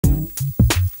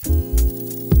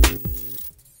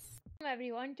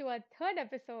Everyone to our third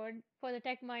episode for the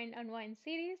Tech Mind Unwind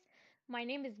series. My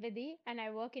name is Vidhi and I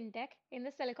work in tech in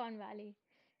the Silicon Valley.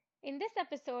 In this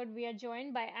episode, we are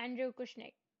joined by Andrew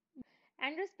Kushnick.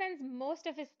 Andrew spends most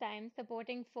of his time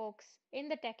supporting folks in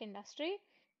the tech industry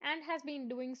and has been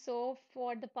doing so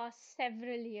for the past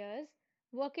several years,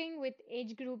 working with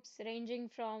age groups ranging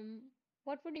from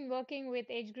working with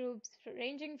age groups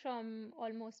ranging from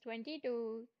almost 20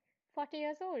 to 40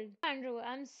 years old. Andrew,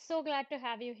 I'm so glad to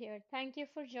have you here. Thank you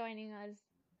for joining us.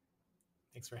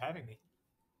 Thanks for having me.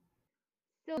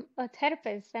 A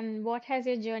therapist, and what has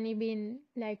your journey been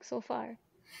like so far?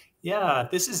 Yeah,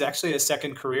 this is actually a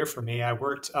second career for me. I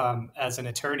worked as an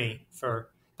attorney for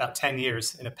about 10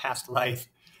 years in a past life.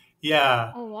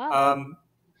 Yeah. Oh, wow. Um,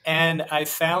 and I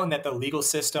found that the legal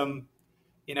system,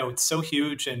 it's so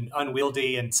huge and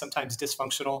unwieldy and sometimes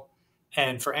dysfunctional.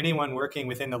 And for anyone working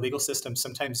within the legal system,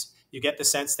 sometimes you get the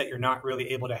sense that you're not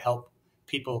really able to help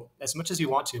people as much as you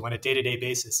want to on a day to day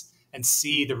basis and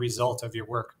see the result of your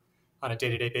work on a day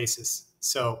to day basis.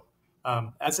 So,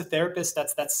 as a therapist,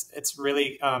 that's it's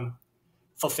really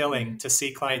fulfilling Hmm. to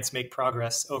see clients make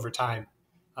progress over time.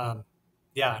 Um,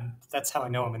 yeah, and that's how I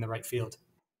know I'm in the right field.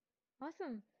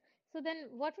 Awesome. So then,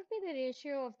 what would be the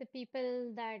ratio of the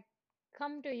people that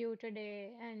come to you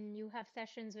today and you have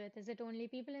sessions with? Is it only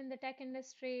people in the tech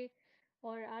industry,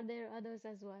 or are there others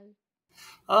as well?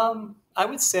 I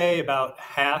would say about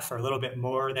half or a little bit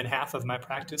more than half of my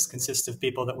practice consists of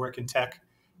people that work in tech.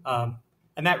 Um,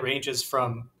 and that ranges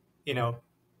from, you know,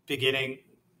 beginning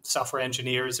software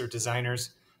engineers or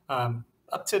designers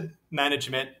up to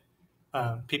management,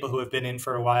 people who have been in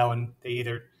for a while and they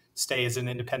either stay as an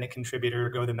independent contributor or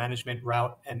go the management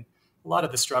route. And a lot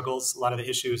of the struggles, a lot of the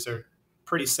issues are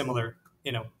pretty similar,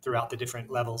 throughout the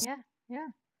different levels. Yeah, yeah.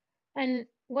 And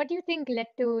what do you think led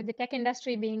to the tech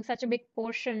industry being such a big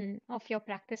portion of your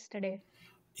practice today?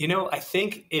 I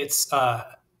think it's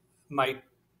my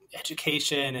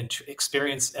education and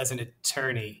experience as an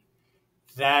attorney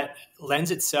that lends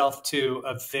itself to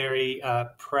a very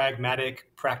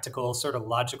pragmatic, practical, sort of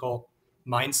logical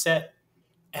mindset.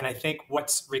 And I think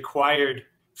what's required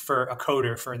for a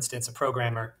coder, for instance, a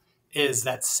programmer, is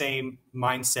that same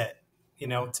mindset,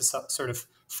 to sort of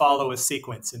follow a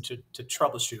sequence and to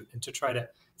troubleshoot and to try to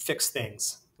fix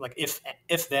things, like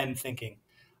if then thinking.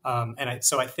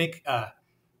 So I think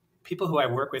people who I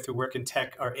work with who work in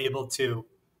tech are able to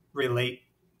relate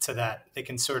to that. They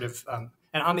can sort of, and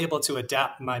I'm able to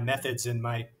adapt my methods and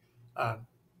my um,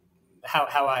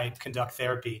 how I conduct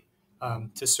therapy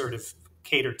to sort of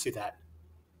cater to that.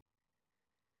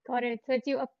 Got it. So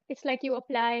it's like you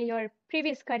apply your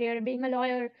previous career being a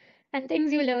lawyer and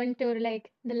things you learn to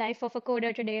like the life of a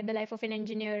coder today, the life of an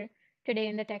engineer today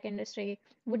in the tech industry.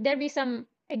 Would there be some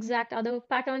exact other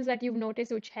patterns that you've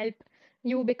noticed which help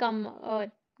you become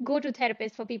a go-to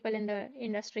therapist for people in the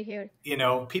industry here?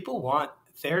 People want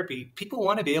therapy. People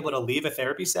want to be able to leave a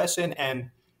therapy session and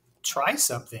try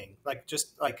something, like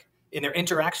just like in their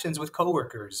interactions with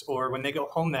coworkers or when they go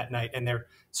home that night and they're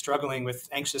struggling with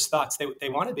anxious thoughts. They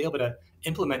want to be able to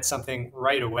implement something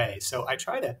right away. So I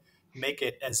try to make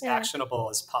it as Yeah. actionable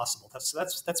as possible.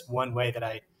 That's one way that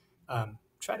I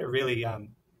try to really,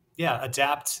 yeah,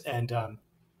 adapt and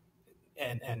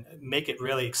make it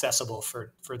really accessible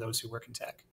for those who work in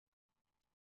tech.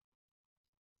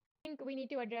 I think we need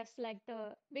to address like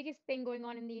the biggest thing going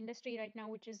on in the industry right now,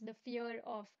 which is the fear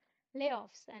of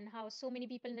layoffs and how so many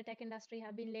people in the tech industry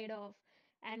have been laid off.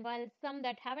 And while some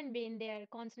that haven't been, they're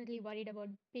constantly worried about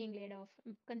being laid off,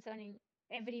 concerning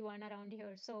everyone around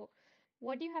here. So,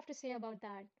 what do you have to say about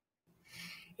that?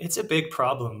 It's a big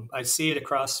problem. I see it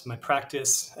across my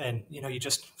practice, and you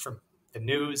just from the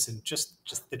news and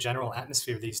just the general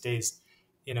atmosphere these days.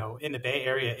 In the Bay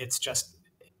Area, it's just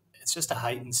a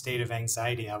heightened state of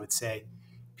anxiety. I would say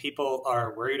people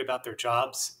are worried about their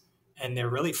jobs, and they're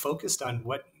really focused on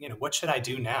what should I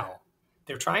do now.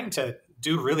 They're trying to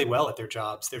do really well at their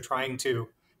jobs. They're trying to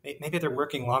maybe they're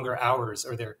working longer hours,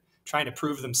 or they're trying to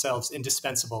prove themselves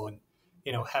indispensable, and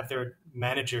have their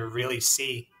manager really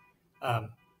see um,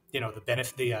 the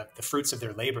benefit, the fruits of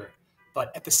their labor.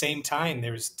 But at the same time,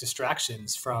 there's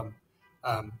distractions from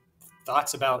um,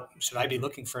 thoughts about should I be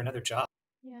looking for another job.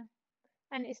 Yeah.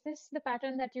 And is this the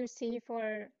pattern that you see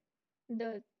for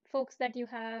the folks that you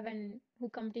have and who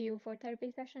come to you for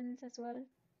therapy sessions as well?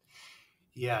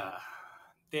 Yeah,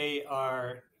 they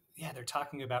are. Yeah, they're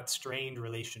talking about strained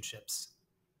relationships.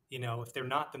 If they're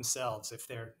not themselves, if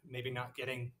they're maybe not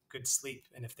getting good sleep,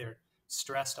 and if they're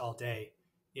stressed all day,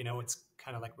 it's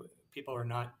kind of like people are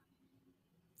not.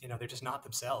 They're just not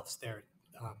themselves. They're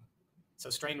um, so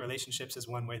strained relationships is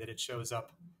one way that it shows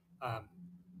up. um,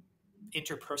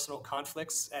 interpersonal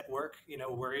conflicts at work,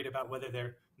 worried about whether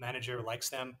their manager likes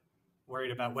them,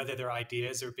 worried about Mm. whether their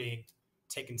ideas are being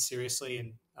taken seriously,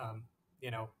 and you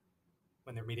know,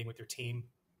 when they're meeting with their team.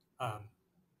 Um,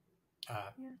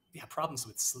 Yeah. yeah, problems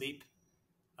with sleep,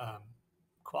 um,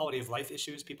 quality of life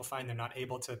issues. People find they're not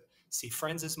able to see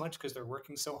friends as much because they're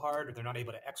working so hard, or they're not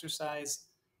able to exercise.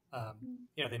 Mm.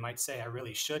 They might say, I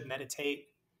really should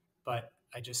meditate, but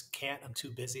I just can't. I'm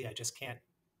too busy. I just can't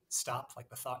stop. Like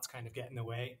the thoughts kind of get in the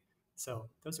way. So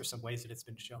those are some ways that it's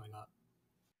been showing up.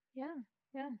 Yeah.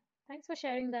 Yeah. Thanks for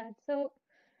sharing that. So,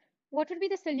 what would be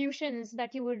the solutions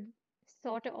that you would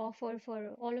sort of offer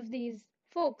for all of these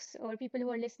folks or people who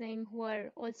are listening who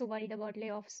are also worried about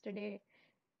layoffs today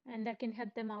and that can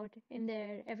help them out in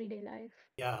their everyday life?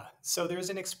 Yeah. So there's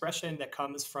an expression that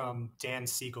comes from Dan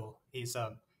Siegel. He's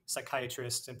a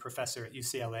psychiatrist and professor at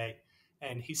UCLA.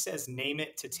 And he says, name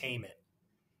it to tame it.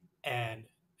 And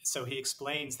so he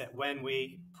explains that when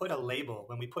we put a label,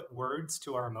 when we put words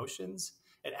to our emotions,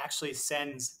 it actually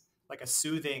sends like a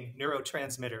soothing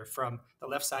neurotransmitter from the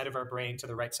left side of our brain to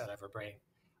the right side of our brain.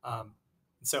 Um,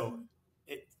 so Mm.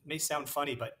 it may sound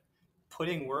funny, but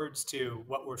putting words to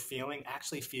what we're feeling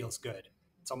actually feels good.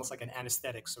 It's almost like an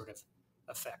anesthetic sort of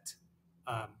effect.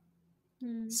 Um,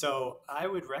 Mm. so I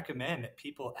would recommend that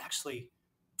people actually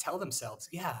tell themselves,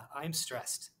 yeah, I'm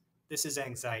stressed. This is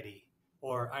anxiety,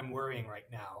 or I'm worrying right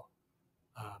now,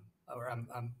 or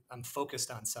I'm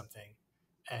focused on something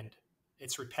and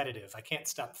it's repetitive. I can't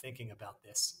stop thinking about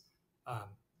this. Um,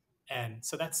 and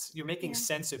so you're making Yeah.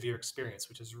 sense of your experience,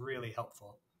 which is really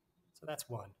helpful. So that's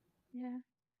one. Yeah.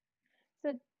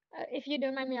 So, if you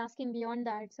don't mind me asking beyond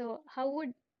that, so how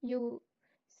would you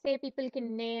say people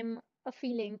can name a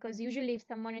feeling? Because usually, if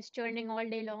someone is churning all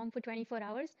day long for 24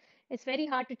 hours, it's very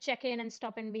hard to check in and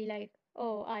stop and be like,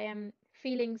 oh, I am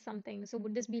feeling something. So,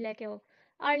 would this be like a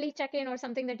hourly check-in or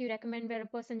something that you recommend where a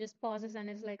person just pauses and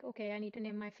is like, okay, I need to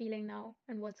name my feeling now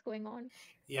and what's going on?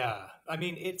 Yeah, I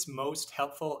mean, it's most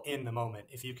helpful in the moment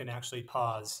if you can actually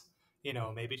pause.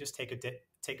 Maybe just take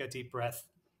a deep breath,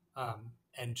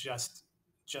 and just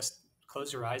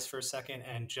close your eyes for a second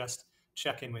and just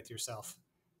check in with yourself.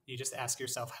 You just ask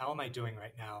yourself, how am I doing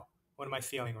right now? What am I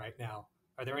feeling right now?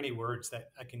 Are there any words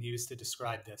that I can use to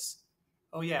describe this?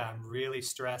 Oh yeah, I'm really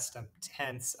stressed. I'm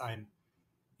tense.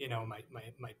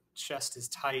 My chest is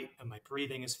tight and my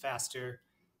breathing is faster.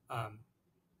 Um,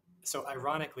 so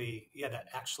ironically, yeah, that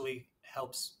actually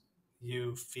helps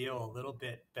you feel a little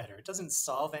bit better. It doesn't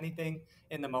solve anything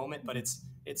in the moment, but Mhm.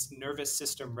 it's nervous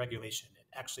system regulation. It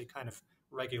actually kind of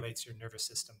regulates your nervous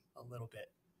system a little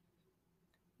bit.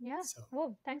 Yeah. So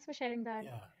Oh, thanks for sharing that.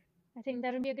 yeah, I think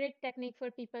that would be a great technique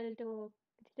for people to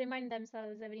remind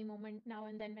themselves every moment now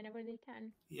and then whenever they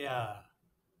can. yeah,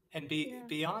 and Yeah.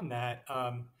 beyond that,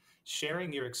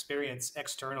 sharing your experience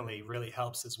externally really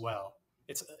helps as well.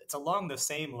 It's along the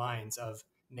same lines of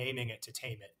naming it to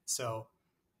tame it. So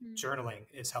Mm. journaling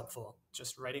is helpful.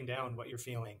 Just writing down what you're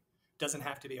feeling. Doesn't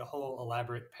have to be a whole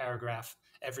elaborate paragraph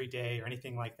every day or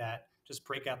anything like that. Just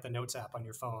break out the notes app on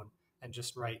your phone and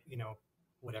just write,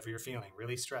 whatever you're feeling.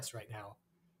 Really stressed right now.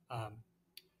 Um,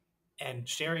 and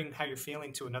sharing how you're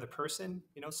feeling to another person,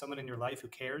 someone in your life who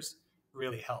cares,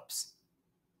 really helps.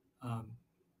 Mm. Um,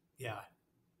 yeah.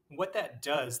 What that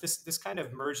does, this kind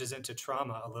of merges into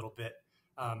trauma a little bit.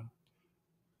 Um,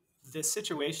 this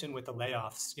situation with the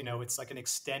layoffs, it's like an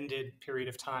extended period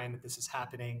of time that this is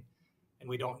happening, and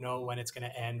we don't know when it's going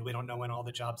to end. We don't know when all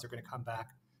the jobs are going to come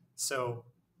back. So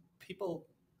people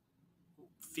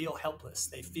feel helpless.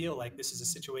 They feel like this is a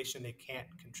situation they can't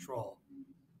control.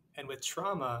 And with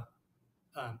trauma,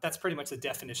 that's pretty much the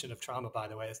definition of trauma, by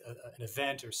the way, an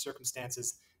event or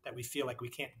circumstances that we feel like we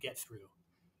can't get through.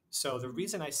 So the Mm.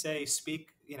 reason I say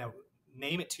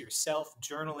name it to yourself,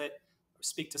 journal it, or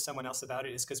speak to someone else about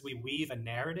it is because we weave a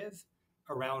narrative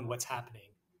around what's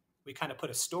happening. We kind of put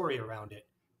a story around it,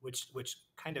 which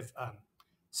kind of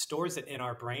stores it in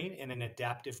our brain in an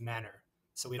adaptive manner,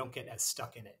 so we don't get as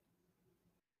stuck in it.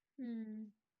 Mm.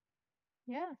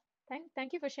 Yeah.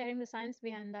 Thank you for sharing the science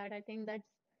behind that. I think that's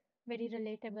very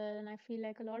relatable, and I feel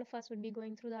like a lot of us would be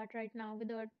going through that right now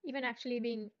without even actually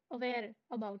being aware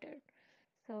about it.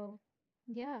 So,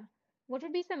 yeah. What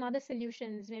would be some other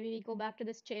solutions? Maybe we go back to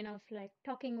this chain of like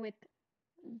talking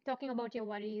about your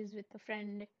worries with a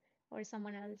friend or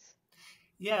someone else.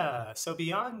 Yeah. So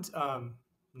beyond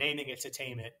naming it to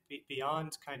tame it,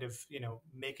 beyond kind of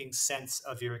making sense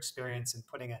of your experience and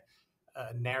putting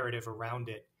a narrative around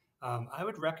it, I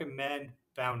would recommend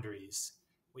boundaries.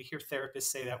 We hear therapists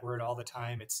say that word all the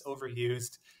time. It's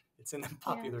overused. It's in the Yeah.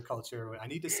 popular culture. I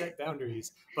need to set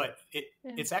boundaries, but Yeah.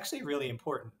 it's actually really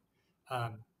important.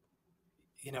 Um,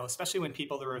 especially when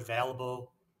people are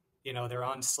available, they're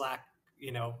on Slack,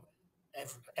 you know,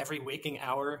 every waking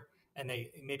hour, and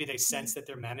they sense Mhm. that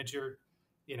their manager,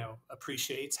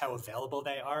 appreciates how available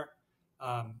they are.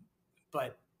 Um,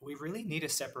 but we really need a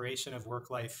separation of work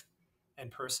life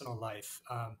and personal life,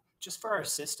 just for our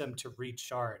system to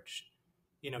recharge.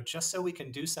 Just so we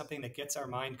can do something that gets our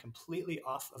mind completely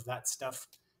off of that stuff.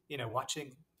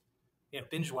 Watching,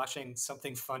 binge watching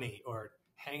something funny, or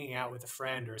hanging out with a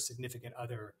friend or a significant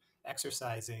other,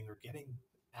 exercising, or getting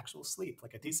actual sleep,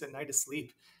 like a decent night of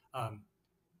sleep. Um,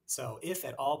 so, if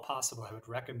at all possible, I would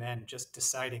recommend just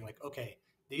deciding, like, okay,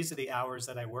 these are the hours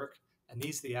that I work, and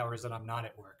these are the hours that I'm not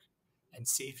at work, and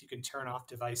see if you can turn off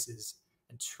devices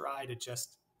and try to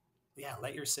just, yeah,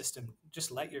 let your system,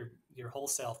 just let your whole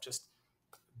self just,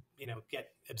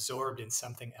 get absorbed in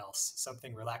something else,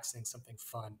 something relaxing, something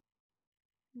fun.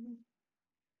 Mhm.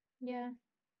 Yeah,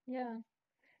 yeah,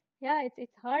 yeah.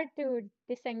 It's hard to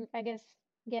I guess,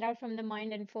 get out from the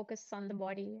mind and focus on the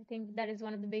body. I think that is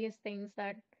one of the biggest things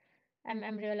that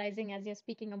I'm realizing as you're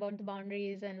speaking about the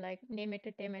boundaries and like name it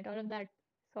to tame it. All of that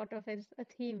sort of is a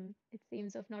theme, it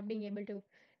seems, of not being able to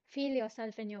feel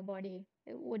yourself in your body.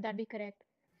 Would that be correct?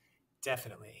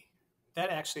 Definitely. That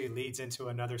actually leads into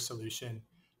another solution.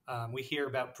 We hear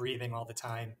about breathing all the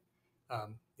time.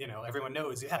 Everyone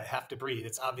knows, yeah, I have to breathe.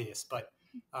 It's obvious, but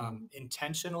Mm-hmm.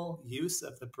 intentional use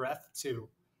of the breath to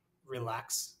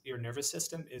relax your nervous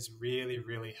system is really,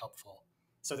 really helpful.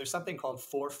 So there's something called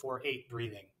 448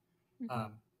 breathing. Mm-hmm.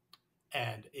 Um,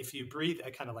 and if you breathe, I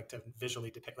kind of like to visually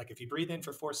depict, like, if you breathe in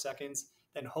for 4 seconds,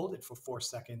 then hold it for 4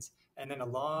 seconds, and then a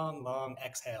long, long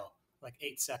exhale, like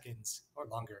 8 seconds or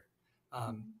longer.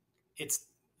 Um, Mm-hmm. it's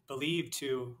believed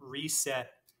to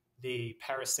reset the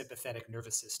parasympathetic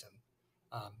nervous system,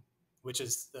 um, which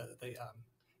is the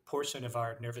portion of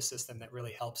our nervous system that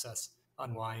really helps us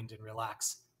unwind and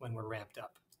relax when we're ramped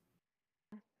up.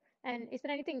 And is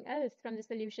there anything else from the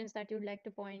solutions that you'd like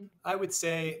to point? I would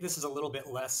say this is a little bit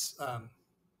less,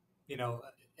 you know,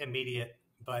 immediate,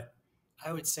 but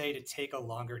I would say to take a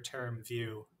longer term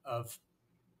view of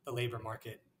the labor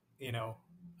market. You know,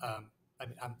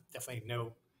 I'm definitely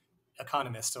no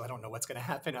economist, so I don't know what's going to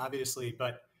happen, obviously,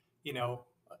 but you know,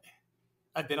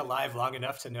 I've been alive long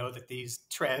enough to know that these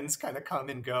trends kind of come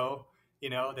and go.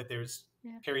 That there's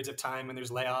Yeah, periods of time when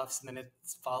there's layoffs, and then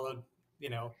it's followed,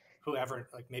 whoever,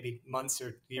 like maybe months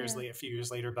or years yeah, later, a few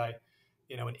years later, by,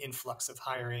 an influx of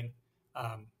hiring.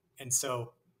 Um, and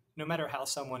so, no matter how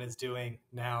someone is doing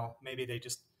now,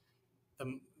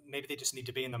 the, maybe they just need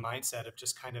to be in the mindset of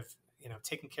just kind of,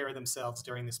 taking care of themselves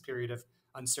during this period of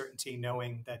uncertainty,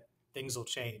 knowing that things will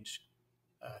change.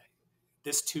 Uh,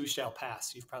 this too shall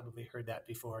pass. You've probably heard that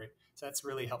before. So that's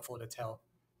really helpful to tell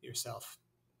yourself.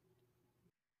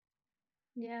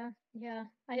 yeah, yeah.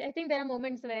 I think there are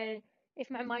moments where if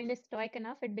my mind is stoic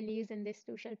enough, it believes in this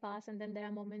too shall pass. And then there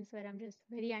are moments where I'm just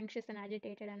very anxious and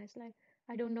agitated, and it's like,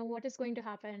 I don't know what is going to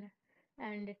happen.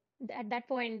 And at that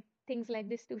point, things like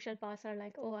this too shall pass are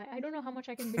like, oh, I don't know how much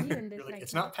I can believe in this You're like, right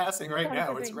it's now, not passing right sort of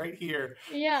now. a It's thing. right here.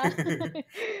 Yeah.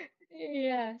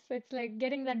 Yeah. So it's like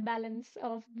getting that balance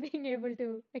of being able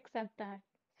to accept that.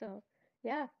 So,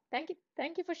 yeah, thank you.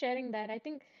 Thank you for sharing that. I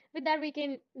think with that, we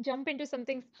can jump into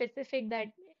something specific that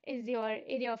is your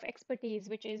area of expertise,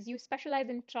 which is you specialize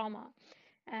in trauma.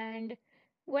 And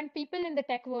when people in the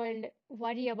tech world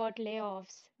worry about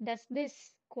layoffs, does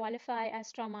this qualify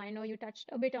as trauma? I know you touched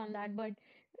a bit on that, but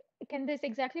can this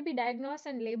exactly be diagnosed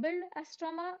and labeled as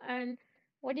trauma? And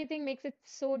what do you think makes it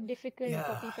so difficult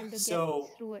for Yeah. people to get So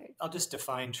through it? I'll just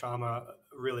define trauma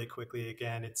really quickly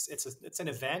again. It's an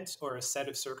event or a set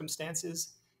of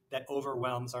circumstances that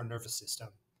overwhelms our nervous system,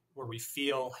 where we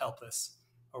feel helpless,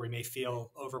 or we may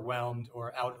feel overwhelmed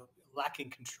or lacking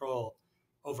control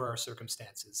over our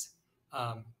circumstances.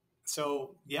 Um,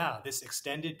 so yeah, this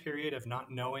extended period of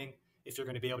not knowing if you're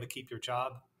going to be able to keep your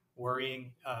job,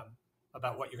 worrying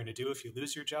about what you're going to do if you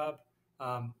lose your job.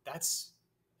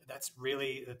 That's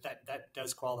really that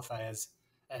does qualify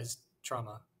as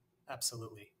trauma,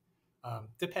 absolutely.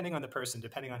 Depending on the person,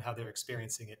 depending on how they're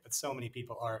experiencing it, but so many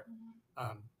people are,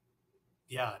 um,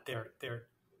 yeah, they're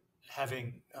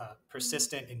having Mhm.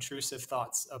 persistent, intrusive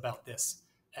thoughts about this,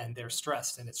 and they're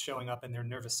stressed, and it's showing up in their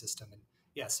nervous system, and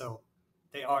yeah, so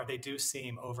they do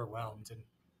seem overwhelmed and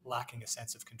lacking a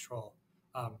sense of control.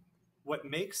 Um, what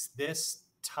makes this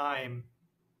time,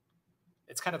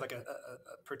 it's kind of like a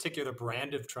particular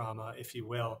brand of trauma, if you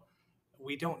will.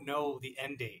 We don't know the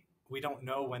end date. We don't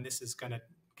know when this is going to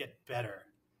get better,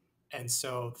 and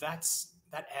so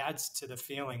that adds to the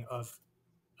feeling of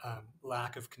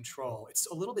lack of control. It's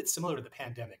a little bit similar to the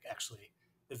pandemic, actually.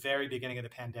 The very beginning of the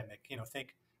pandemic.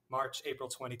 Think March, April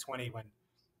 2020, when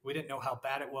We didn't know how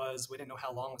bad it was. We didn't know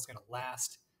how long it was going to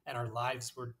last, and our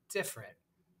lives were different.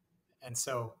 And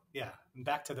so, yeah,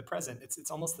 back to the present,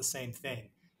 it's almost the same thing.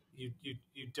 You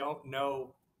don't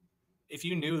know. If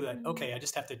you knew that, Mm, okay, I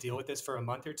just have to deal with this for a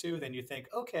month or two, then you think,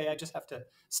 okay, I just have to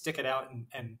stick it out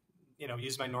and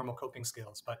use my normal coping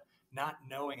skills. But not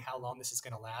knowing how long this is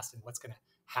going to last and what's going to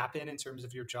happen in terms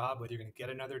of your job, whether you're going to get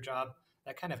another job,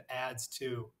 that kind of adds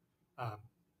to um,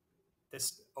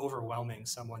 this overwhelming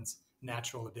someone's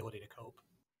natural ability to cope.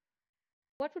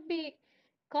 what would be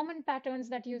common patterns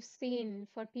that you've seen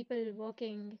for people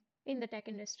working in the tech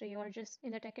industry or just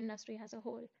in the tech industry as a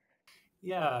whole?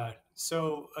 Yeah.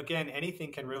 So again,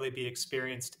 anything can really be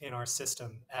experienced in our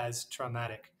system as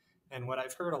traumatic. And what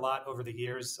I've heard a lot over the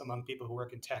years among people who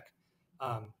work in tech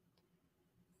um,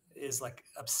 is like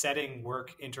upsetting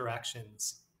work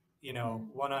interactions, Mm,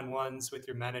 one-on-ones with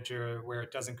your manager where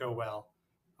it doesn't go well,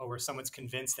 or where someone's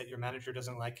convinced that your manager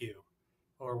doesn't like you,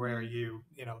 or where mm,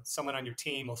 someone on your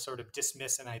team will sort of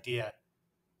dismiss an idea,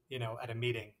 at a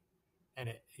meeting,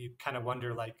 and you kind of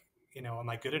wonder like, am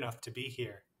I good enough to be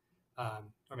here?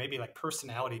 Or maybe like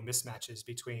personality mismatches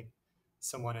between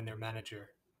someone and their manager,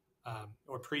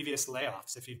 or previous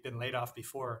layoffs. If you've been laid off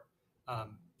before,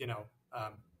 um, you know,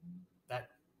 um, that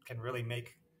can really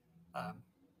make um,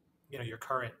 your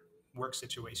current work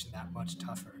situation that much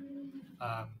tougher.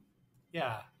 Um,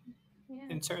 yeah, yeah.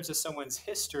 in terms of someone's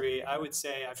history, I would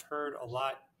say I've heard a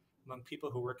lot among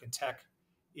people who work in tech.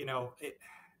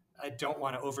 I don't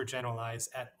want to overgeneralize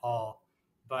at all,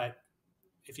 but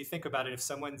if you think about it, if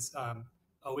someone's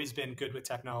always been good with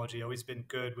technology, always been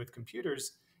good with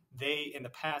computers, they in the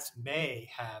past may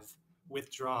have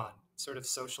withdrawn, sort of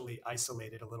socially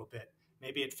isolated a little bit.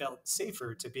 Maybe it felt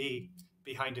safer to be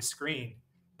behind a screen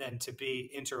than to be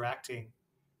interacting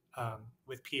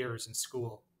with peers in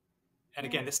school. And Yeah,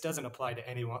 again, this doesn't apply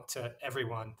to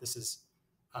everyone. This is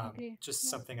agree. just Yeah.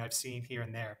 something I've seen here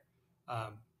and there.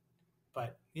 Um,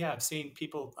 but yeah, I've seen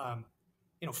people,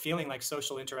 feeling like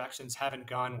social interactions haven't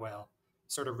gone well,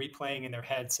 sort of replaying in their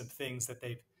head some things that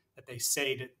they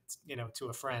say to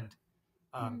a friend,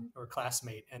 Mm, or a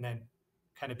classmate, and then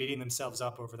kind of beating themselves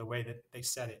up over the way that they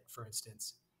said it, for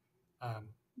instance. Um,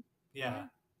 yeah, yeah.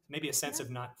 maybe a sense Yeah. of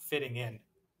not fitting in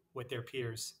with their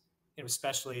peers,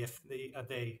 especially if they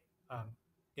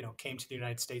came to the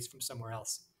United States from somewhere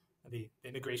else. The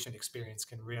immigration experience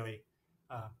can really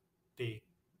uh, be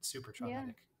super Yeah.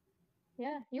 traumatic.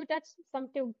 Yeah, you touched some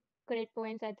two great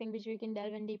points, I think, which we can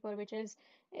delve in deeper, which is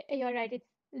you're right.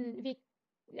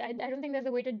 I don't think there's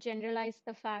a way to generalize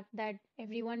the fact that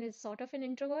everyone is sort of an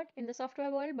introvert in the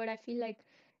software world, but I feel like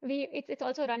it's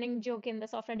also a running joke in the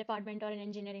software department or in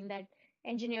engineering that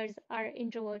engineers are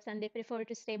introverts and they prefer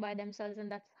to stay by themselves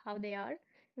and that's how they are,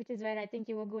 which is where I think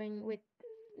you were going with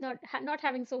not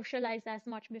having socialized as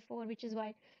much before, which is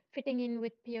why fitting in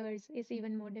with peers is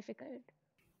even more difficult.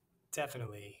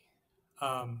 Definitely.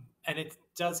 And it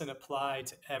doesn't apply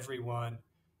to everyone,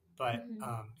 but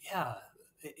Hmm. yeah,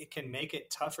 it can make it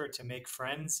tougher to make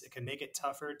friends. It can make it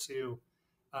tougher to,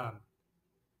 um,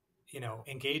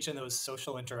 engage in those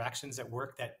social interactions at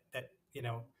work that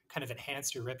kind of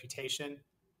enhance your reputation.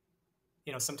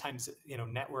 Sometimes,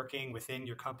 networking within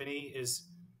your company is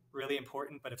really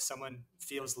important, but if someone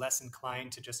feels less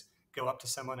inclined to just go up to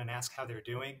someone and ask how they're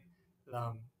doing,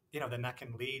 um, then that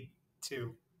can lead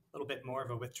to a little bit more of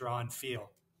a withdrawn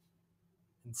feel.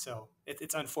 And so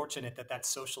it's unfortunate that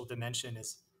social dimension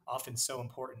is often so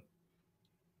important,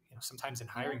 sometimes in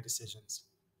Yeah. hiring decisions.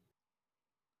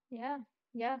 Yeah,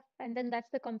 yeah. And then that's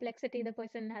the complexity the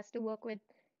person has to work with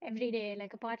every day.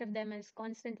 Like a part of them is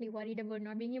constantly worried about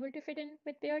not being able to fit in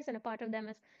with peers, and a part of them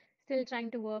is still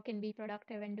trying to work and be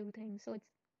productive and do things. So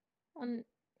on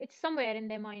it's somewhere in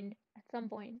their mind at some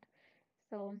point.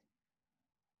 So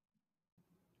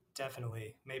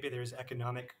Definitely. Maybe there's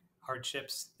economic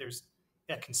hardships. There's,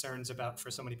 yeah, concerns about, for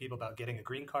so many people, about getting a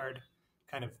green card,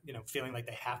 kind of, feeling like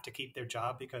they have to keep their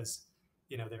job because,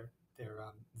 their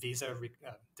visa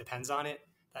depends on it.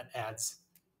 That adds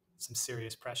some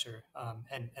serious pressure.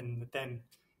 And then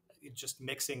just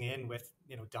mixing in with,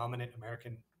 dominant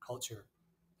American culture.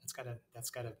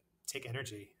 That's gotta take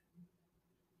energy.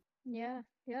 yeah,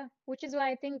 yeah. Which is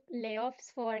why I think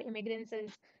layoffs for immigrants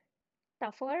is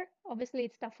tougher. Obviously,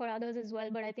 it's tough for others as well,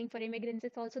 but I think for immigrants,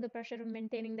 it's also the pressure of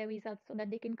maintaining their visas so that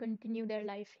they can continue their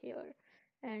life here.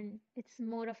 And it's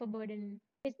more of a burden.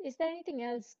 Is there anything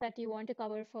else that you want to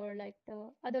cover for like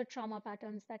the other trauma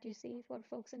patterns that you see for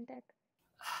folks in tech?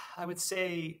 I would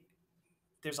say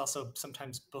there's also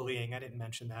sometimes bullying. I didn't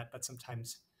mention that, but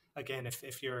sometimes, again,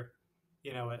 if you're,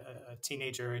 a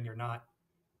teenager and you're not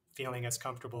feeling as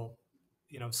comfortable,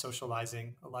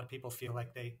 socializing, a lot of people feel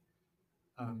like they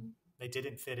Um, Mm. they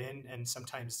didn't fit in, and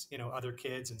sometimes other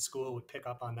kids in school would pick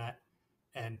up on that,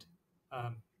 and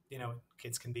um,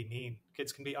 kids can be mean.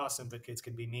 Kids can be awesome, but kids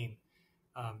can be mean,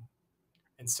 um,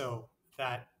 and so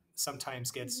that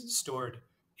sometimes gets Mhm. stored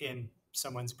in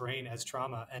someone's brain as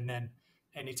trauma, and then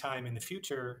anytime in the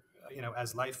future,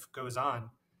 as life goes on,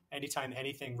 anytime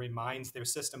anything reminds their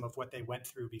system of what they went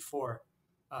through before,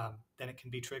 then it can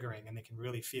be triggering, and they can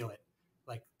really feel it,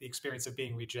 like the experience of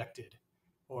being rejected,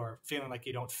 or feeling like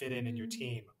you don't fit in your Mm.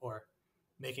 team, or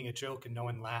making a joke and no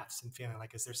one laughs and feeling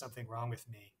like, is there something wrong with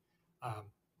me?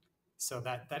 So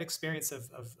that experience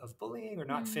of bullying or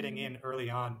not fitting Mm. in early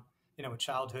on, in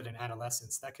childhood and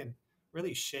adolescence, that can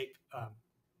really shape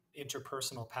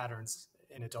interpersonal patterns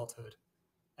in adulthood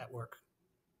at work.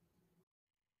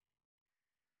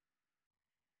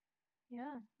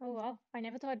 Yeah. Oh wow. I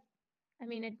never thought. I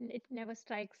mean, it never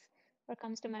strikes or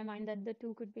comes to my mind that the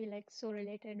two could be like so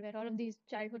related, where all of these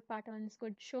childhood patterns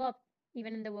could show up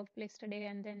even in the workplace today,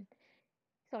 and then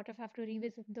sort of have to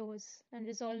revisit those and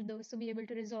resolve those to be able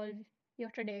to resolve your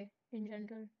today in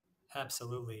general.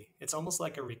 Absolutely, it's almost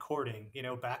like a recording.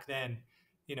 Back then,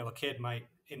 a kid might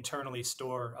internally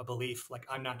store a belief like,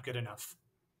 I'm not good enough.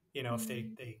 If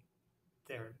Mm.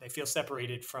 they feel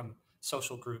separated from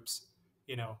social groups,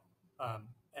 you know,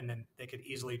 and then they could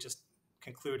easily just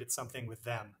conclude it's something with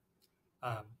them.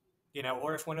 um,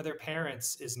 or if one of their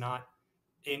parents is not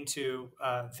into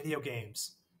video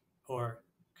games or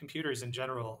computers in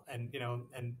general, and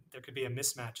and there could be a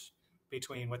mismatch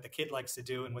between what the kid likes to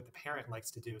do and what the parent likes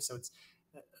to do. So it's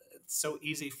so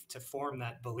easy to form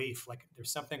that belief, like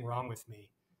there's something wrong with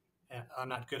me, and I'm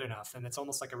not good enough, and it's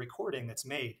almost like a recording that's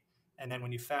made. And then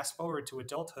when you fast forward to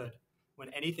adulthood, when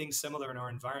anything similar in our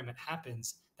environment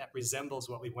happens that resembles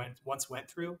what we once went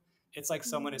through, it's like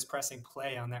someone Mm. is pressing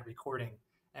play on that recording,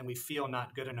 and we feel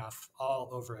not good enough all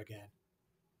over again,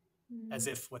 as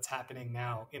Mm. if what's happening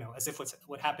now, as if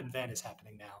what happened then is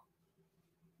happening now.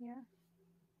 Yeah.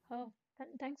 Oh,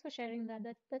 thanks for sharing that.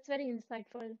 That's very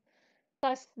insightful.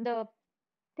 Plus, the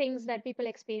things that people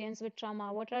experience with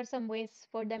trauma, what are some ways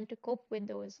for them to cope with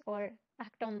those or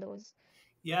act on those?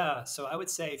 Yeah, so I would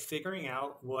say figuring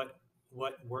out what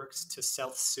works to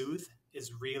self-soothe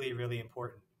is really, really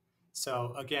important.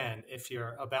 So again, if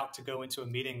you're about to go into a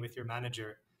meeting with your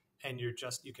manager and you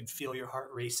can feel your heart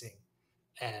racing,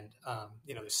 and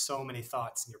there's so many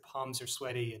thoughts and your palms are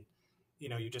sweaty, and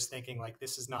you're just thinking like,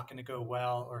 this is not going to go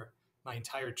well, or my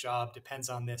entire job depends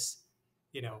on this.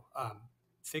 you know um,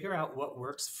 Figure out what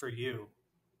works for you.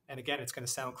 And again, it's going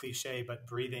to sound cliche, but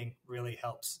breathing really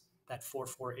helps. That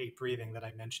 448 breathing that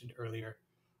I mentioned earlier,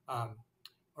 um,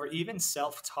 or even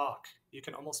self-talk. You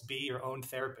can almost be your own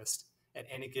therapist at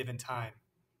any given time.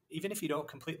 Even if you don't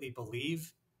completely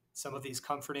believe some of these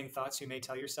comforting thoughts you may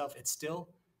tell yourself, it still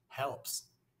helps,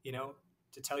 you know,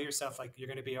 to tell yourself like, you're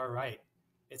going to be all right.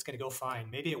 It's going to go fine.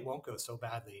 Maybe it won't go so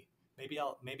badly.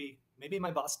 Maybe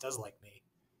my boss does like me.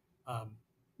 Um,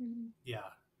 Mm. yeah.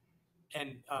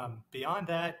 And beyond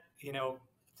that,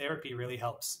 therapy really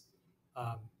helps.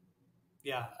 Um,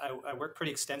 yeah, I work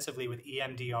pretty extensively with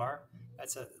EMDR.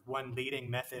 That's a one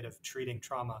leading method of treating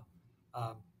trauma.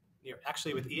 Um,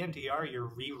 actually, with EMDR, you're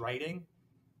rewriting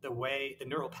the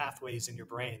neural pathways in your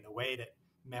brain, the way that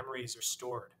memories are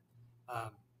stored.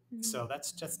 Um, Mm. so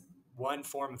that's just one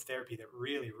form of therapy that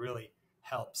really, really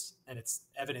helps, and it's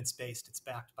evidence based. It's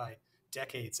backed by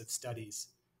decades of studies.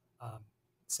 Um,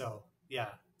 so yeah,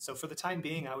 so for the time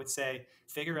being, I would say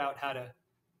figure out how to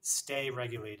stay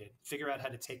regulated. Figure out how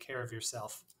to take care of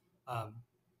yourself. Um,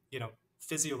 you know,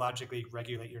 Physiologically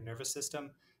regulate your nervous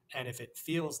system, and if it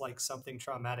feels like something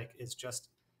traumatic is just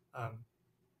um,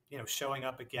 showing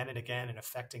up again and again and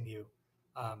affecting you,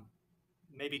 um,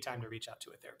 maybe time to reach out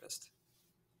to a therapist.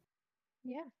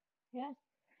 Yeah. Yeah.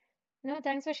 No,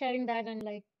 thanks for sharing that. And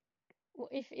like,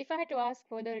 if I had to ask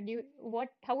further,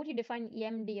 how would you define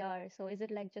EMDR? So is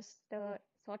it like just a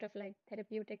sort of like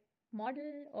therapeutic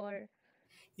model or?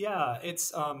 Yeah, it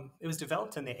was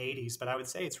developed in the 80s, but I would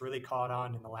say it's really caught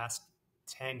on in the last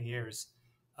 10 years.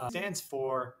 Mm. Stands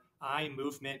for eye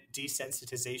movement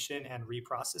desensitization and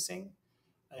reprocessing.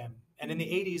 And in the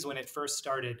Mm. 80s, when it first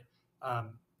started,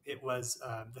 it was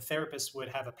the therapist would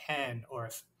have a pen, or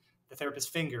if the therapist's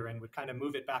finger, and would kind of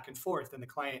move it back and forth, and the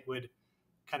client would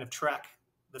kind of track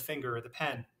the finger or the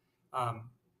pen. Um,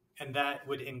 and that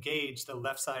would engage the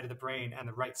left side of the brain and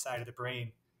the right side of the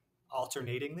brain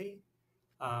alternatingly.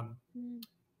 Um, Mm.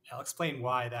 I'll explain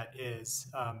why that is.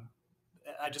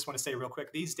 I just want to say real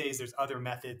quick, these days there's other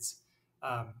methods.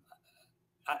 Um,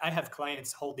 I have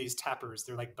clients hold these tappers.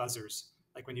 They're like buzzers.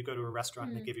 Like when you go to a restaurant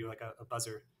and they Mm. give you like a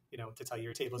buzzer, to tell you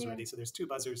your table's Yeah. ready. So there's two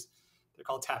buzzers. They're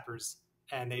called tappers.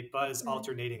 and they buzz Mm.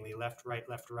 alternatingly, left, right,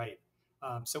 left, right.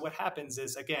 So what happens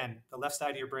is, again, the left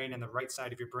side of your brain and the right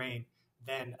side of your brain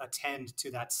then attend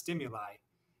to that stimuli.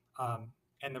 Um,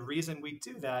 and the reason we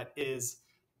do that is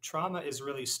trauma is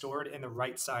really stored in the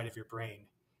right side of your brain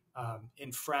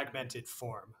in fragmented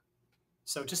form.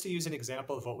 So, just to use an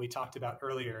example of what we talked about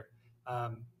earlier,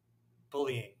 um,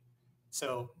 bullying.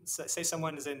 So, say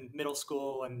someone is in middle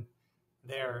school and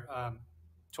they're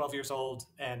 12 years old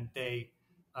and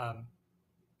um,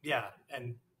 yeah,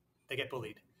 and they get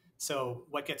bullied. So,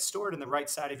 what gets stored in the right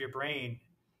side of your brain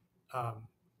um,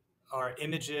 are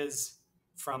images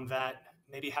from that,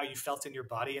 maybe how you felt in your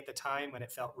body at the time when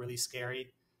it felt really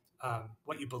scary,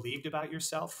 what you believed about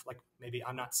yourself, like maybe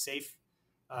I'm not safe.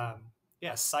 Um,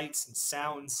 yeah, sights and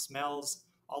sounds, smells,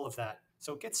 all of that.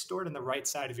 So it gets stored in the right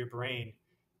side of your brain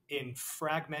in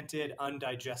fragmented,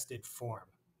 undigested form.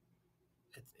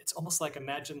 It's almost like,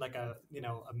 imagine like a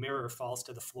mirror falls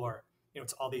to the floor.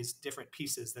 It's all these different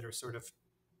pieces that are sort of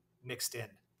mixed in.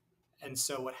 And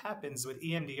so what happens with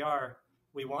EMDR,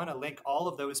 we want to link all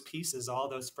of those pieces, all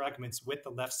those fragments with the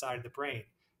left side of the brain,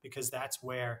 because that's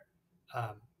where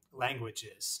um, language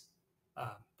is.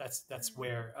 That's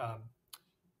where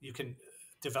you can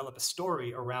develop a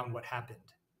story around what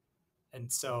happened.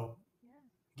 And so, Yeah.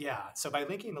 yeah, so by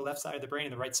linking the left side of the brain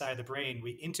and the right side of the brain,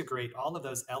 we integrate all of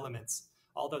those elements,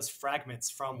 all those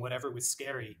fragments from whatever was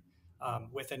scary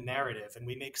with a narrative, and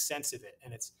we make sense of it.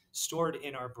 And it's stored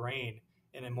in our brain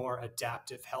in a more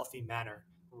adaptive, healthy manner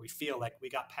where we feel like we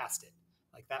got past it.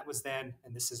 Like that was then,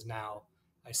 and this is now.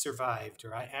 I survived,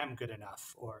 or I am good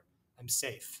enough, or I'm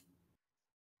safe.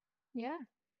 Yeah.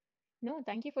 No,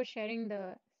 thank you for sharing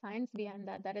the science behind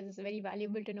that. That is very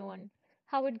valuable to know on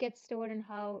how it gets stored and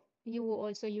how you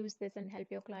also use this and help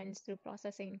your clients through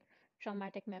processing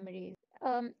traumatic memories.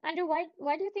 Andrew,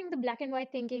 why do you think the black and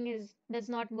white thinking does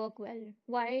not work well?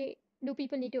 Why do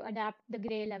people need to adapt the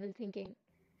gray level thinking?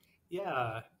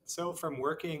 Yeah. So, from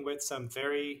working with some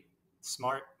very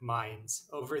smart minds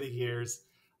over the years,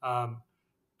 um,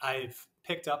 I've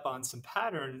picked up on some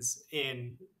patterns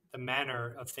in the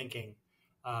manner of thinking.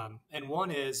 And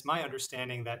one is my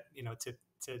understanding that,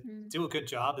 to Mm. do a good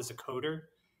job as a coder,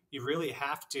 you really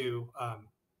have to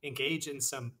engage in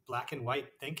some black and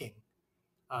white thinking.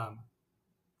 Um,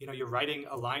 you're writing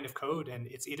a line of code and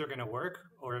it's either going to work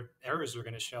or errors are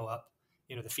going to show up.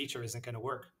 The feature isn't going to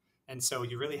work. And so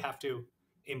you really have to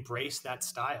embrace that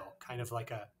style, kind of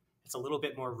like it's a little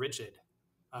bit more rigid,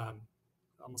 um,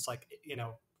 almost like,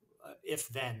 if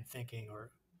then thinking,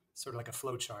 or sort of like a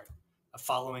flow chart,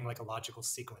 following like a logical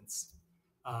sequence.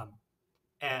 Um,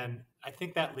 and I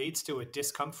think that leads to a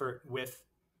discomfort with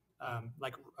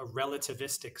like a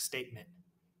relativistic statement.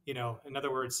 In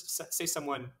other words, say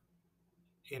someone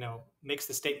makes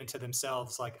the statement to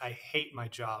themselves like, I hate my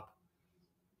job,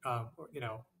 or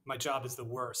my job is the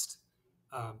worst.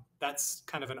 That's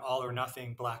kind of an all or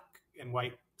nothing black and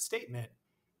white statement.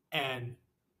 And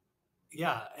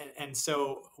yeah, and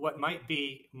so what might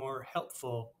be more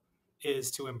helpful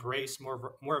is to embrace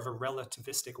more of a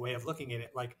relativistic way of looking at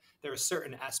it. Like, there are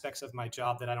certain aspects of my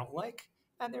job that I don't like,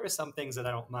 and there are some things that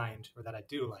I don't mind or that I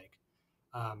do like.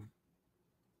 um,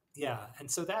 yeah, and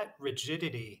so that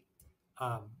rigidity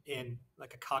in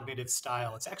like a cognitive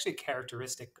style, it's actually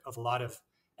characteristic of a lot of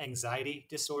anxiety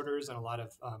disorders and a lot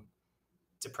of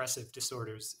depressive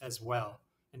disorders as well.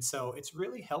 And so it's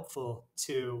really helpful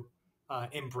to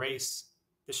embrace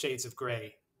the shades of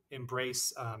gray,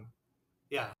 embrace,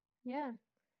 yeah, Yeah.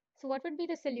 So what would be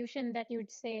the solution that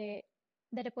you'd say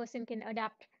that a person can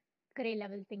adapt gray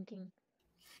level thinking?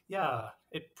 yeah,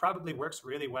 it probably works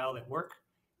really well at work,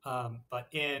 but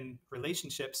in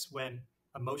relationships when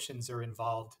emotions are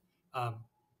involved, um,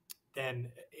 then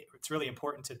it's really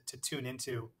important to tune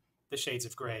into the shades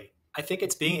of gray. I think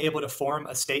it's being able to form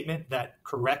a statement that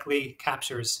correctly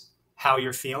captures how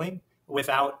you're feeling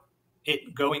without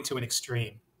it going to an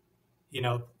extreme.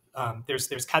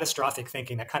 There's catastrophic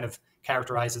thinking that kind of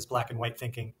characterizes black and white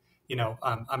thinking.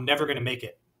 I'm never going to make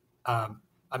it.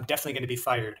 I'm definitely going to be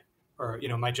fired, or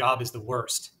my job is the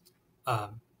worst,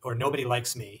 or nobody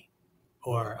likes me,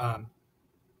 or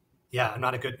yeah, I'm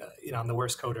not a good, I'm the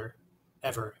worst coder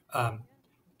ever.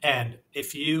 And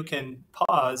if you can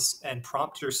pause and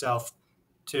prompt yourself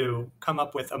to come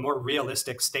up with a more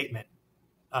realistic statement,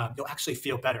 you'll actually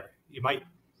feel better. You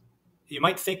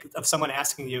might think of someone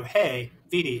asking you, "Hey,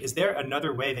 Vidi, is there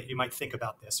another way that you might think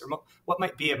about this, or what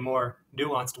might be a more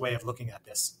nuanced way of looking at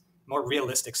this, more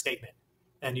realistic statement?"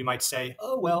 And you might say,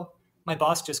 "Oh well, my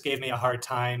boss just gave me a hard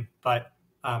time, but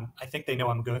I think they know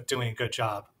I'm doing a good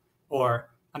job," or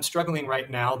 "I'm struggling right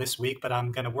now this week, but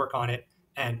I'm going to work on it,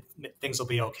 and things will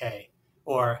be okay."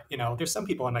 Or, there's some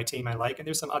people on my team I like, and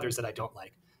there's some others that I don't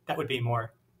like. That would be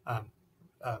more um,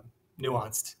 um,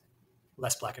 nuanced,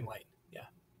 less black and white. Yeah.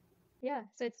 Yeah,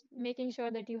 so it's making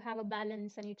sure that you have a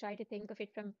balance and you try to think of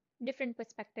it from different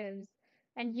perspectives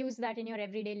and use that in your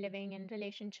everyday living and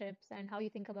relationships and how you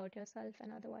think about yourself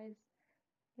and otherwise.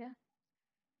 Yeah,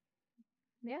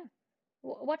 yeah.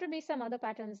 What would be some other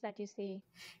patterns that you see?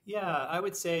 Yeah, I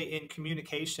would say in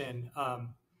communication,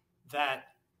 that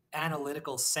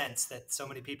analytical sense that so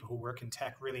many people who work in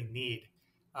tech really need,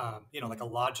 like a Mm,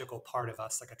 logical part of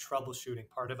us, like a troubleshooting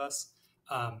part of us,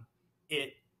 um,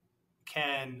 it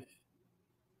can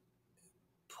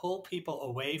pull people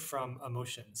away from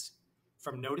emotions,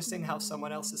 from noticing how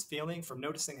someone else mm, is feeling, from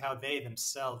noticing how they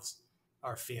themselves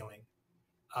are feeling.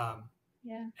 Um,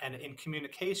 yeah. and in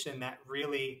communication, that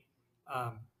really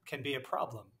can be a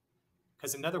problem.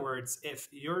 Because, in other words, if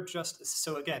you're just,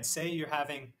 so again, say you're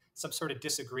having some sort of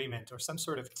disagreement or some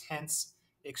sort of tense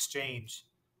exchange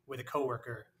with a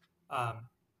coworker, um,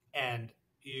 and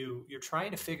you're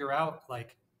trying to figure out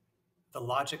like the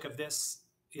logic of this,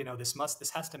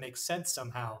 this has to make sense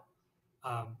somehow.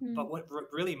 Mm, But what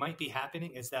really might be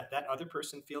happening is that that other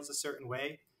person feels a certain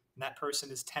way, and that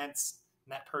person is tense,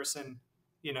 and that person,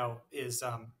 is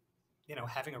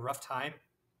having a rough time,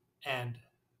 and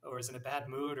or is in a bad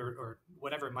mood, or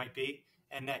whatever it might be,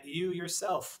 and that you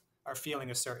yourself are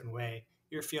feeling a certain way.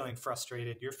 You're feeling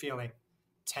frustrated. You're feeling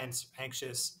tense,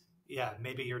 anxious. Yeah,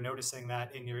 maybe you're noticing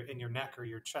that in your neck or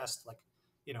your chest, like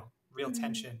real mm,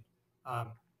 tension.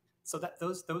 Um, so that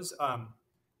those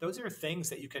are things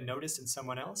that you can notice in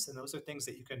someone else, and those are things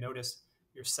that you can notice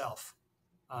yourself.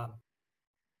 Um,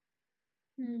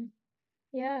 mm,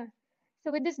 yeah.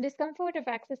 So, with this discomfort of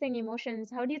accessing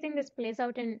emotions, how do you think this plays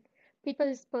out in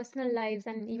people's personal lives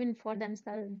and even for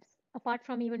themselves, apart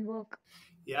from even work?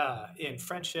 yeah, in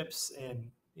friendships,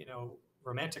 in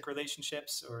romantic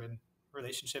relationships, or in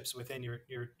relationships within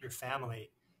your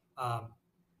family. um,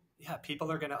 yeah,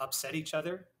 people are going to upset each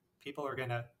other. People are going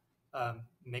to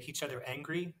make each other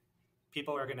angry.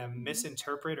 People are going to Mm,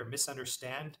 misinterpret or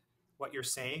misunderstand what you're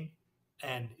saying,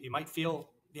 and you might feel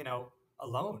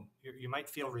alone. You might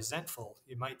feel resentful.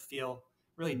 You might feel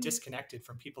really mm, disconnected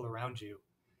from people around you.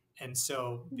 And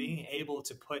so mm, being able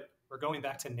to put, we're going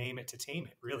back to name it to tame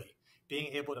it, really.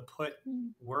 Being able to put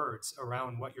mm, words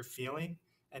around what you're feeling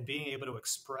and being able to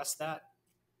express that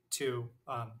to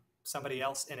somebody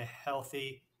else in a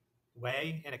healthy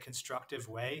way, in a constructive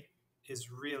way,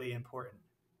 is really important.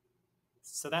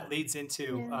 So that leads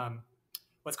into yeah.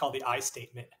 what's called the I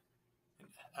statement.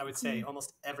 I would say Mm,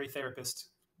 almost every therapist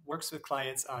works with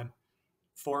clients on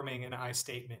forming an I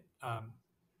statement.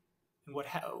 And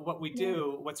what we yeah.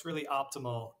 do, what's really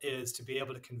optimal, is to be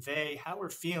able to convey how we're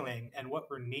feeling and what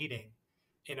we're needing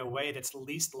in a way that's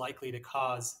least likely to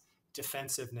cause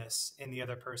defensiveness in the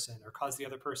other person, or cause the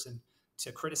other person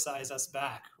to criticize us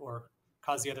back, or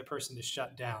cause the other person to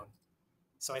shut down.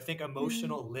 So I think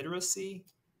Mm, emotional literacy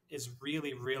is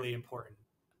really, really important,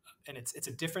 and it's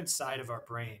a different side of our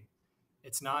brain.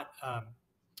 It's not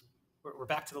we're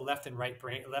back to the left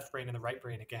brain and the right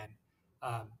brain again.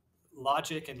 Um,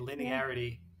 Logic and yeah.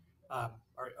 linearity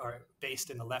are based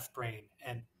in the left brain,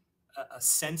 and a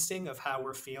sensing of how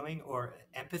we're feeling, or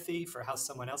empathy for how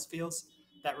someone else feels,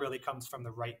 that really comes from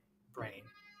the right brain.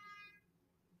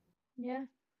 Yeah.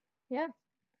 Yeah.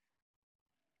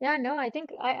 Yeah, no, I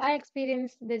think I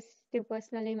experienced this too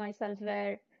personally myself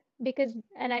where because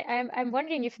and I'm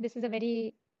wondering if this is a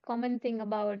very common thing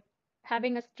about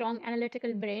having a strong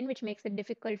analytical brain, which makes it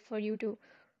difficult for you to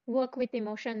work with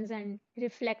emotions and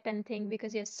reflect and think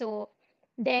because you're so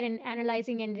there in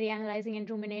analyzing and reanalyzing and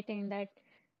ruminating that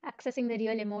accessing the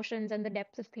real emotions and the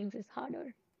depths of things is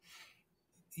harder.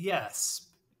 Yes,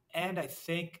 and I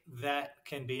think that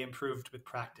can be improved with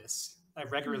practice. I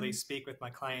regularly Mm, speak with my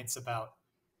clients about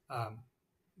um,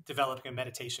 developing a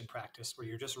meditation practice where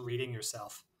you're just reading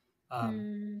yourself, um,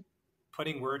 mm,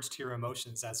 putting words to your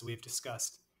emotions, as we've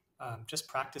discussed, just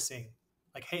practicing,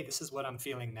 like, hey, this is what I'm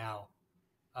feeling now.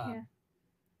 Um, yeah,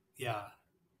 yeah,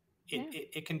 yeah,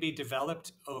 it can be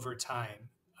developed over time.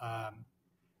 Um,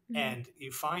 mm, and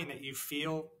you find that you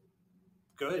feel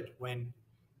good when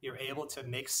you're able to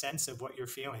make sense of what you're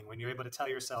feeling, when you're able to tell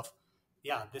yourself,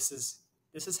 yeah, this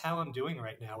is how I'm doing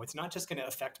right now. It's not just going to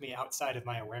affect me outside of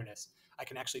my awareness. I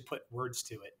can actually put words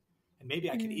to it, and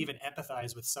maybe I can mm, even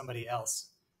empathize with somebody else,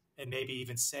 and maybe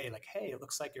even say like, hey, it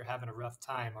looks like you're having a rough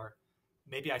time, or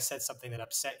maybe I said something that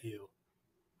upset you.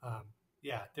 um,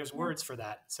 yeah, there's yeah. words for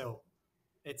that. So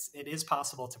it is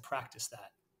possible to practice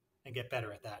that and get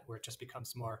better at that, where it just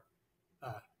becomes more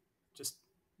uh, just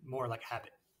more like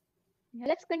habit. Yeah,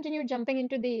 let's continue jumping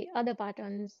into the other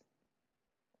patterns.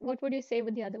 what would you say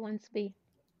would the other ones be?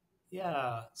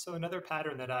 Yeah. So another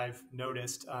pattern that I've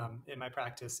noticed in my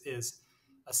practice is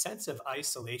a sense of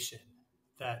isolation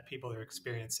that people are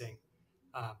experiencing.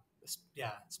 Um,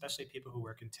 yeah, especially people who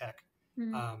work in tech.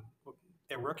 Mm, Um,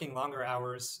 they're working longer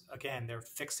hours. Again, they're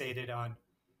fixated on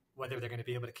whether they're going to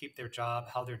be able to keep their job,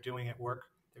 how they're doing at work.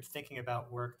 They're thinking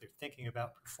about work. They're thinking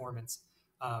about performance.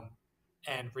 Um,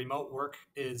 and remote work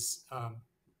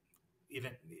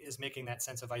even is making that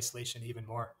sense of isolation even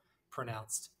more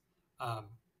pronounced. Um,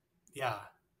 yeah.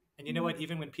 And you know mm, what?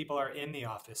 Even when people are in the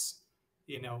office,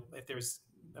 if there's,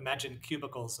 imagine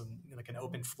cubicles and like an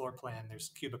open floor plan, there's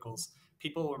cubicles.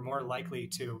 People are more likely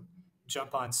to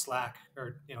jump on Slack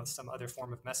or, some other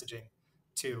form of messaging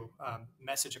to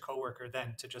message a coworker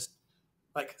than to just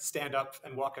like stand up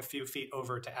and walk a few feet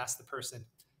over to ask the person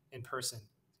in person.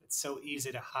 It's so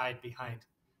easy to hide behind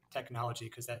technology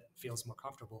because that feels more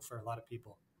comfortable for a lot of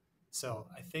people. So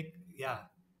I think, yeah,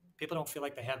 people don't feel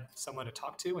like they have someone to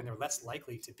talk to, and they're less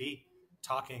likely to be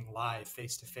talking live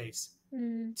face to face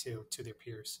mm. to their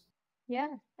peers.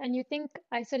 Yeah. And you think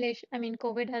isolation, I mean,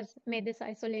 COVID has made this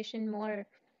isolation more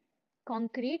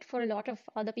concrete for a lot of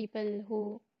other people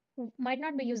who might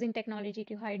not be using technology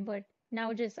to hide, but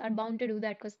now just are bound to do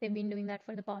that because they've been doing that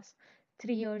for the past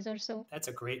 3 years or so. That's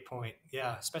a great point.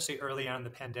 Yeah, especially early on in the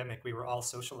pandemic, we were all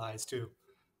socialized to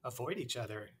avoid each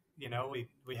other.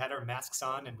 We had our masks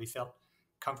on and we felt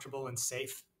comfortable and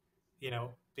safe,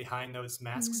 behind those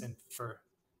masks. Mm, And for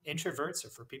introverts or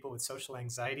for people with social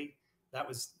anxiety, that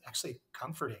was actually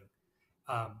comforting.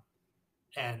 Um,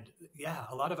 and yeah,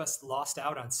 a lot of us lost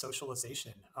out on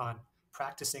socialization, on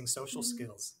practicing social mm,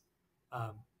 skills.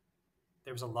 Um,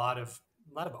 there was a lot of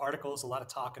articles, a lot of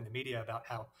talk in the media about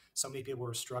how so many people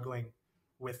were struggling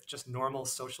with just normal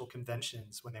social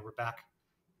conventions when they were back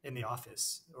in the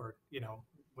office, or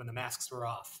when the masks were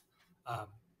off. Um,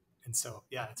 and so,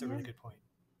 yeah, it's a yeah. really good point.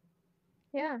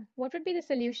 Yeah. What would be the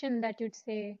solution that you'd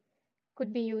say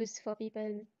could be used for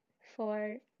people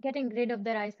for getting rid of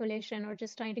their isolation or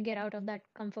just trying to get out of that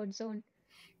comfort zone?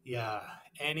 Yeah,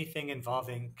 anything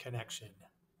involving connection.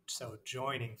 So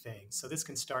joining things. So this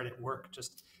can start at work,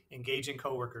 just engaging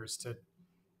coworkers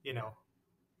you know,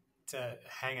 to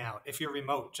hang out. If you're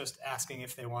remote, just asking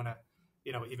if they want to,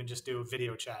 even just do a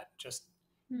video chat, just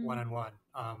one Mm, on one.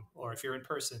 Or if you're in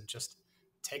person, just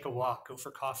take a walk, go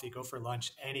for coffee, go for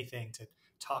lunch, anything to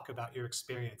talk about your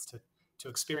experience, to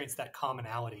experience that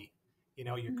commonality.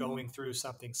 You're mm, going through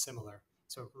something similar.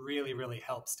 So it really, really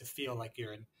helps to feel like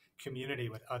you're in community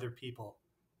with other people,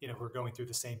 who are going through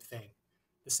the same thing,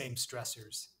 the same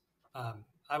stressors.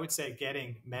 I would say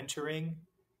getting mentoring.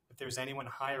 If there's anyone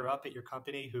higher up at your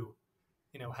company who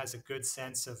has a good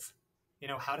sense of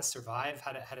how to survive,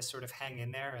 how to sort of hang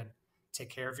in there and take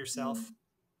care of yourself. mm,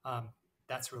 um,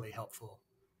 that's really helpful.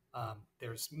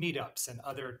 There's meetups and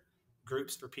other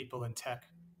groups for people in tech,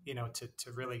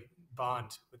 to really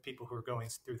bond with people who are going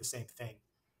through the same thing.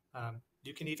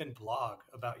 You can even blog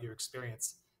about your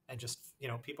experience, and just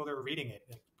people that are reading it,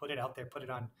 like, put it out there, put it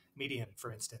on Medium,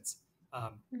 for instance.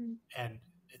 um, mm. and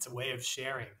it's a way of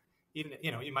sharing. Even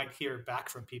you might hear back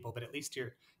from people, but at least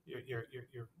you're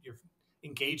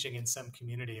engaging in some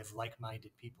community of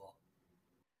like-minded people.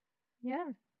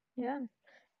 Yeah. Yeah.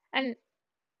 And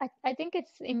I think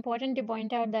it's important to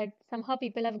point out that somehow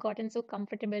people have gotten so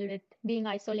comfortable with being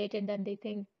isolated that they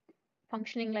think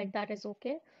functioning like that is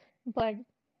okay. But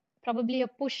probably a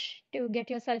push to get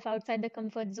yourself outside the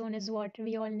comfort zone is what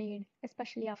we all need,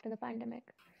 especially after the pandemic.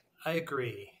 I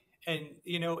agree. And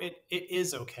it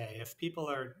is okay if people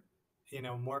are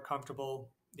more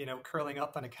comfortable curling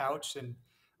up on a couch and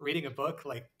reading a book.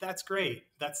 Like, that's great.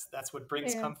 That's what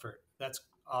brings Yeah. comfort. That's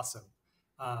awesome.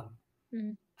 um,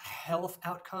 Mm, Health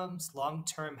outcomes,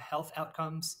 long-term health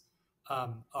outcomes,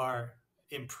 are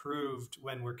improved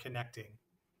when we're connecting.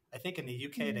 I think in the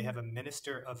UK they mm. have a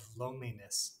minister of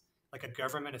loneliness, like a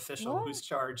government official What? who's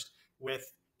charged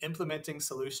with implementing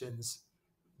solutions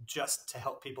just to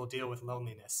help people deal with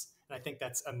loneliness. And I think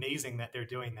that's amazing that they're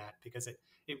doing that, because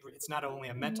it's not only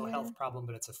a mental Yeah, health problem,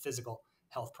 but it's a physical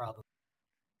health problem.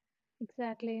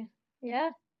 exactly.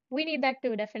 Yeah. We need that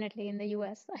too, definitely in the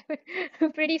US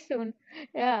pretty soon.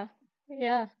 Yeah.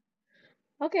 Yeah.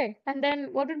 Okay. And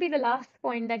then what would be the last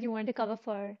point that you want to cover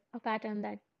for a pattern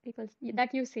that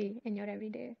that you see in your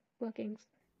everyday workings?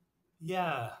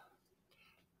 Yeah,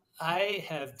 I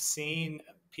have seen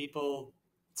people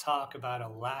talk about a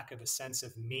lack of a sense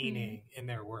of Mm, meaning in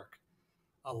their work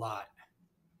a lot.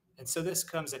 And so this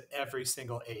comes at every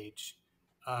single age.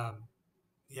 Um,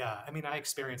 yeah, I mean, I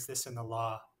experienced this in the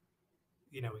law,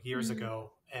 years mm,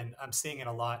 ago, and I'm seeing it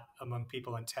a lot among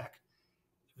people in tech.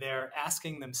 They're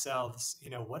asking themselves,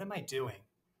 what am I doing?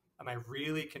 Am I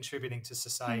really contributing to Mm.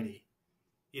 society?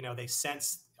 They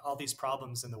sense all these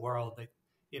problems in the world, like,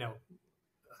 you know,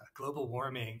 global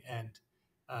warming and,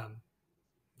 um,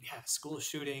 yeah, school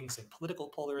shootings and political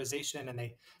polarization. And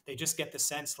they just get the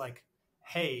sense like,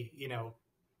 hey,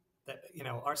 that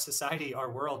our society,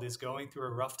 our world is going through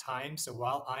a rough time, so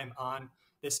while I'm on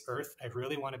this earth, I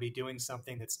really want to be doing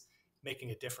something that's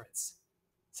making a difference.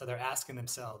 So they're asking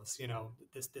themselves,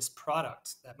 this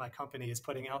product that my company is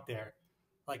putting out there,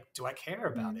 like, do I care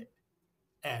about Mm. it?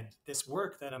 And this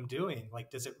work that I'm doing,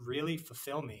 like, does it really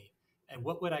fulfill me? And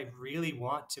what would I really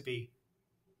want to be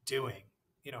doing?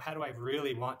 How do I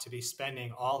really want to be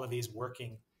spending all of these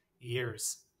working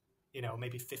years,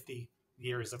 maybe 50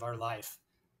 years of our life,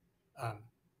 um,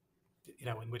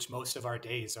 in which most of our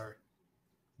days are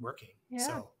working. Yeah.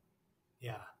 So,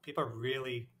 yeah, people are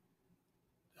really,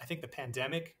 I think the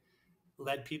pandemic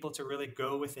led people to really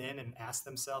go within and ask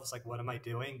themselves, like, what am I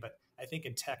doing? But I think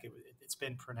in tech, it's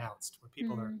been pronounced where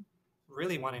people are Mm.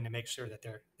 really wanting to make sure that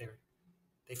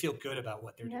they feel good about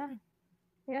what they're Yeah. doing.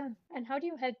 Yeah. And how do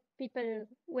you help people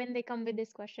when they come with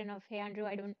this question of, hey, Andrew,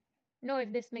 I don't know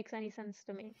if this makes any sense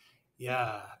to me?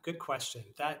 Yeah, good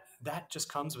question. That just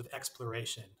comes with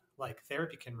exploration. Like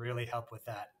therapy can really help with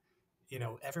that.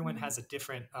 Everyone Mm. has a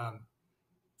different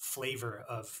flavor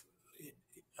of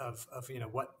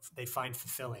what they find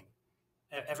fulfilling.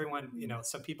 Everyone, Mm.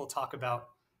 some people talk about,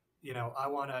 I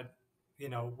want to,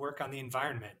 work on the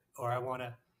environment, or I want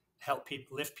to help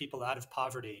people lift people out of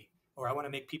poverty, or I want to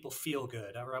make people feel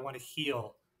good, or I want to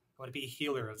heal. I want to be a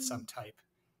healer of some Mm. type,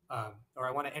 or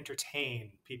I want to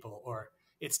entertain people, or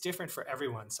it's different for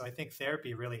everyone. So I think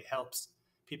therapy really helps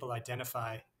people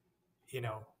identify, you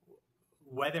know,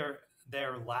 whether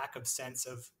their lack of sense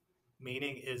of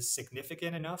meaning is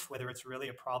significant enough, whether it's really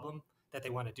a problem that they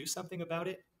want to do something about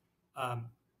it.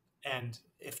 Um, and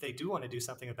if they do want to do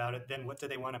something about it, then what do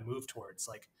they want to move towards?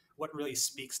 Like, what really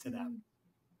speaks to them? Mm.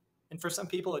 And for some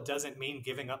people, it doesn't mean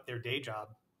giving up their day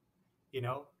job, you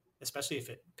know, especially if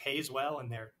it pays well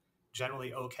and they're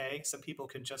generally okay. Some people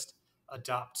can just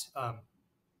adopt,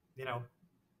 you know, Mm.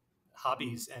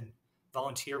 hobbies and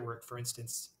volunteer work, for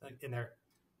instance, in their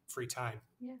free time,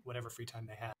 Yeah. whatever free time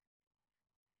they have.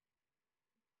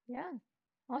 Yeah.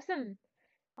 Awesome.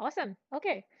 Awesome.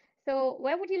 Okay. So,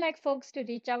 where would you like folks to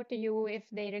reach out to you if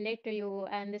they relate to you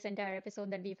and this entire episode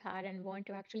that we've had and want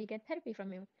to actually get therapy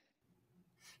from you?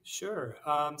 Sure.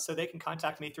 So they can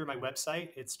contact me through my website.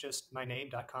 It's just my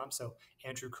name.com. So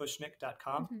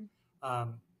andrewkushnick.com. Hmm.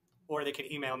 Um, or they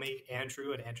can email me,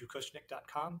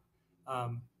 andrew@andrewkushnick.com.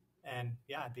 Um, and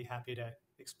yeah, I'd be happy to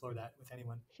explore that with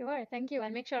anyone. Sure. Thank you.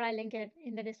 I'll make sure I link it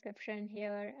in the description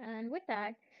here. And with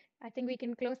that, I think we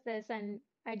can close this. And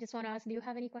I just want to ask, do you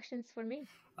have any questions for me?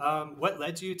 What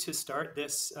led you to start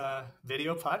this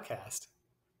video podcast?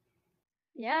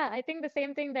 Yeah, I think the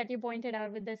same thing that you pointed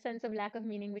out with the sense of lack of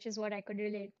meaning, which is what I could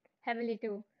relate heavily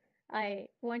to. I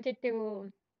wanted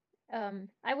to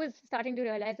I was starting to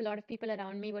realize a lot of people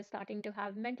around me were starting to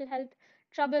have mental health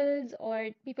troubles,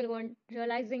 or people weren't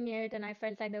realizing it. And I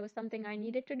felt like there was something I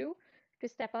needed to do to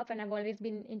step up. And I've always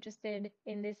been interested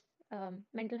in this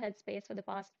mental health space for the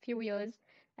past few years.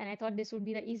 And I thought this would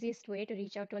be the easiest way to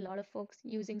reach out to a lot of folks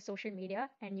using social media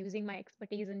and using my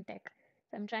expertise in tech.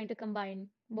 So I'm trying to combine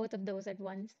both of those at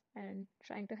once and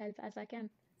trying to help as I can.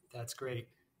 That's great.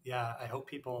 Yeah, I hope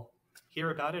people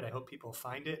hear about it. I hope people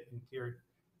find it. And you're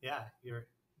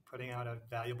putting out a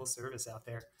valuable service out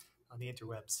there on the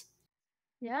interwebs.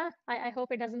 Yeah, I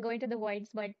hope it doesn't go into the voids,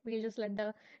 but we'll just let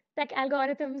the tech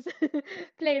algorithms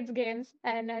play its games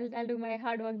and I'll do my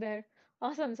hard work there.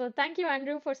 Awesome. So thank you,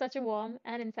 Andrew, for such a warm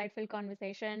and insightful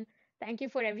conversation. Thank you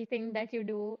for everything that you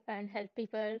do and help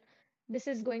people. This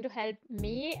is going to help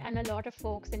me and a lot of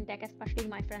folks in tech, especially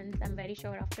my friends, I'm very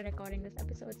sure, after recording this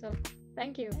episode. So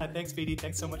thank you. Thanks, VD.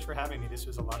 Thanks so much for having me. This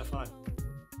was a lot of fun.